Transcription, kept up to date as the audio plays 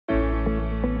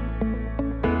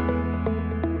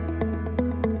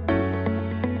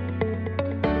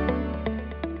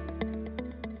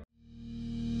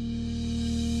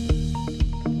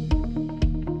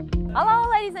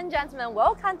gentlemen,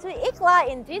 welcome to Eclat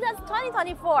in Titas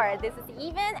 2024. This is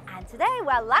Even, and today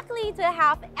we're lucky to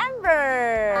have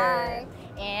Amber. Hi.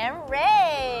 And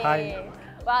Ray. Hi.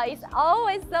 Well, it's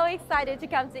always so excited to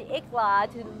come to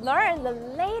Eclat to learn the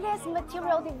latest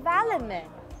material development.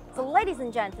 So ladies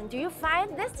and gentlemen, do you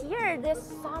find this year there's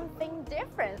something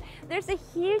different? There's a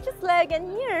huge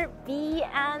slogan here, be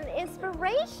an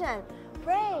inspiration.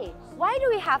 Ray, why do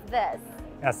we have this?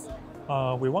 Yes,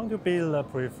 we want to be the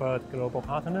preferred global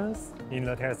partners in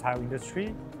the textile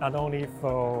industry, not only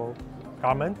for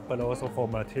garment, but also for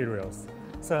materials.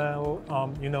 So,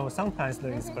 sometimes the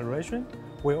inspiration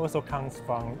will also comes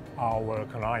from our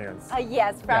clients.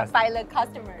 Yes, by the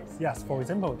customers. Yes, for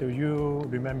example, do you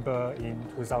remember in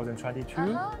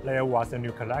 2022, there was a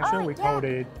new collection, we called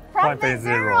it Profit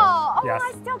Zero. Oh, yes.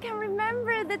 I still can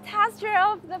remember the texture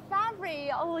of the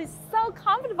fabric. Oh, it's so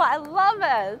comfortable, I love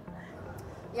it.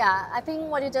 Yeah, I think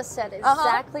what you just said is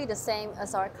exactly the same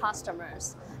as our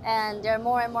customers. And there are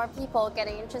more and more people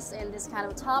getting interested in this kind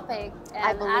of topic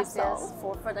and access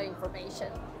for further information.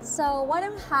 So why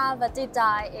don't we have a deep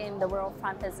dive in the world of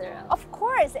Profit Zero? Of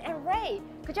course, and Ray,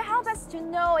 could you help us to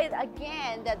know it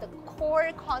again, that the core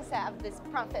concept of this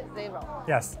Profit Zero?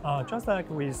 Yes, just like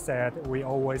we said, we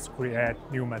always create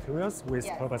new materials with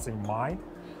purpose in mind.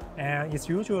 And it's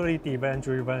usually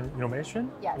event-driven innovation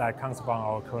that comes from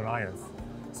our clients.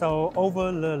 So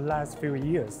over the last few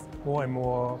years, more and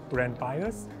more brand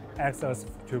buyers ask us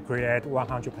to create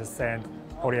 100%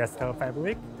 polyester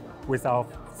fabric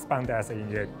without spandex in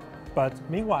it. But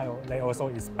meanwhile, they also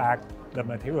expect the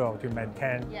material to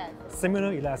maintain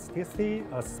similar elasticity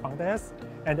as spandex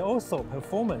and also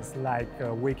performance like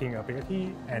wicking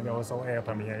ability and also air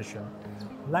permeation.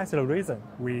 That's the reason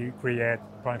we create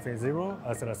Profit Zero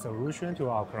as a solution to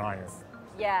our clients.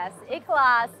 Yes,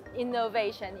 Eclat's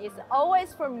innovation is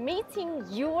always for meeting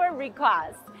your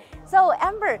requests. So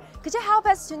Amber, could you help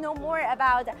us to know more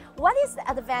about what is the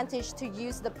advantage to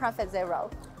use the Profit Zero?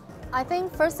 I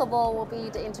think first of all will be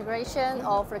the integration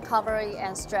of recovery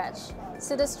and stretch.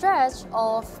 So the stretch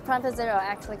of Profit Zero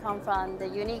actually comes from the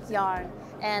unique yarn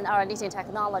and our knitting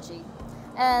technology.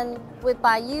 And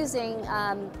by using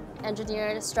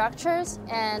engineered structures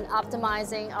and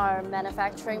optimizing our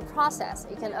manufacturing process,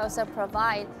 it can also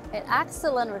provide an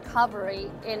excellent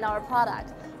recovery in our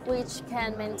product, which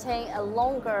can maintain a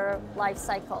longer life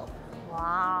cycle.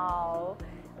 Wow,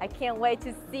 I can't wait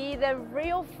to see the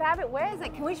real fabric. Where is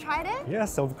it? Can we try it?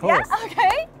 Yes, of course. Yeah?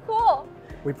 Okay, cool.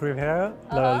 We prepare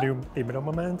the new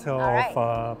development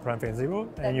of Profit Zero,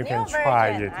 and you can try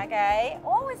it. Okay.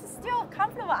 Oh, it's still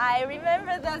comfortable. I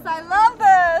remember this. I love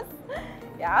this.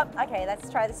 Yeah. Okay, let's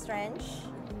try the strange.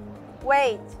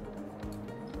 Wait.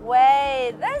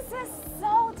 This is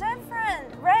so different.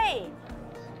 Ray,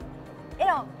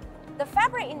 the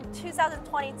fabric in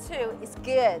 2022 is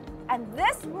good, and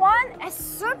this one is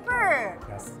super.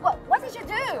 Yes. What did you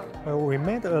do? Well, we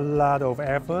made a lot of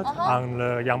effort on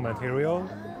the yarn material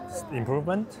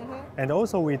improvement, and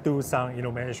also we do some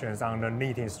innovations on the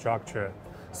knitting structure.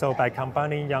 So by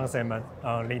combining yarn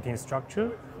and knitting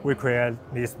structure, we create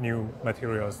these new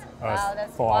materials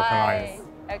for our clients.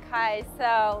 Okay,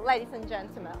 so ladies and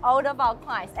gentlemen, all of our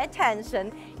clients,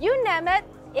 attention, you name it,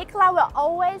 Eclat will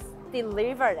always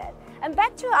deliver it. And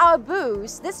back to our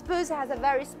booth, this booth has a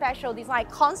very special design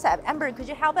concept. Amber, could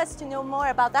you help us to know more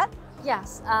about that?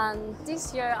 Yes,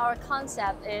 this year our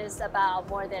concept is about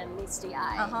more than meets the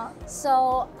eye.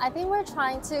 So I think we're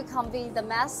trying to convey the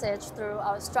message through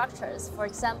our structures. For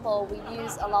example, we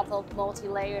use a lot of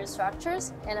multi-layer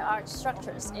structures and arch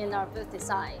structures in our booth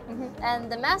design.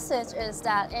 And the message is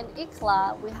that in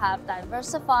Eclat, we have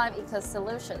diversified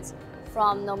eco-solutions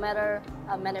from no matter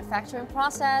a manufacturing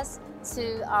process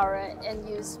to our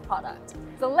end-use product.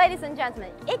 So ladies and gentlemen,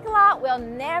 Eclat will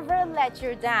never let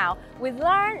you down. We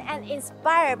learn and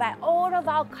inspired by all of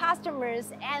our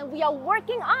customers, and we are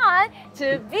working on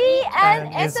to be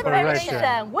an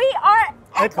inspiration. We are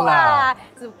Eclat.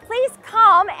 So please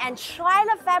come and try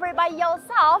the fabric by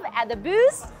yourself at the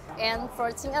booth and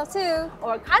 1402,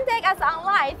 or contact us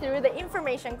online through the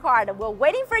information card. We're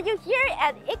waiting for you here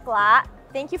at Eclat.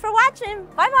 Thank you for watching.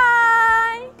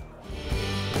 Bye-bye.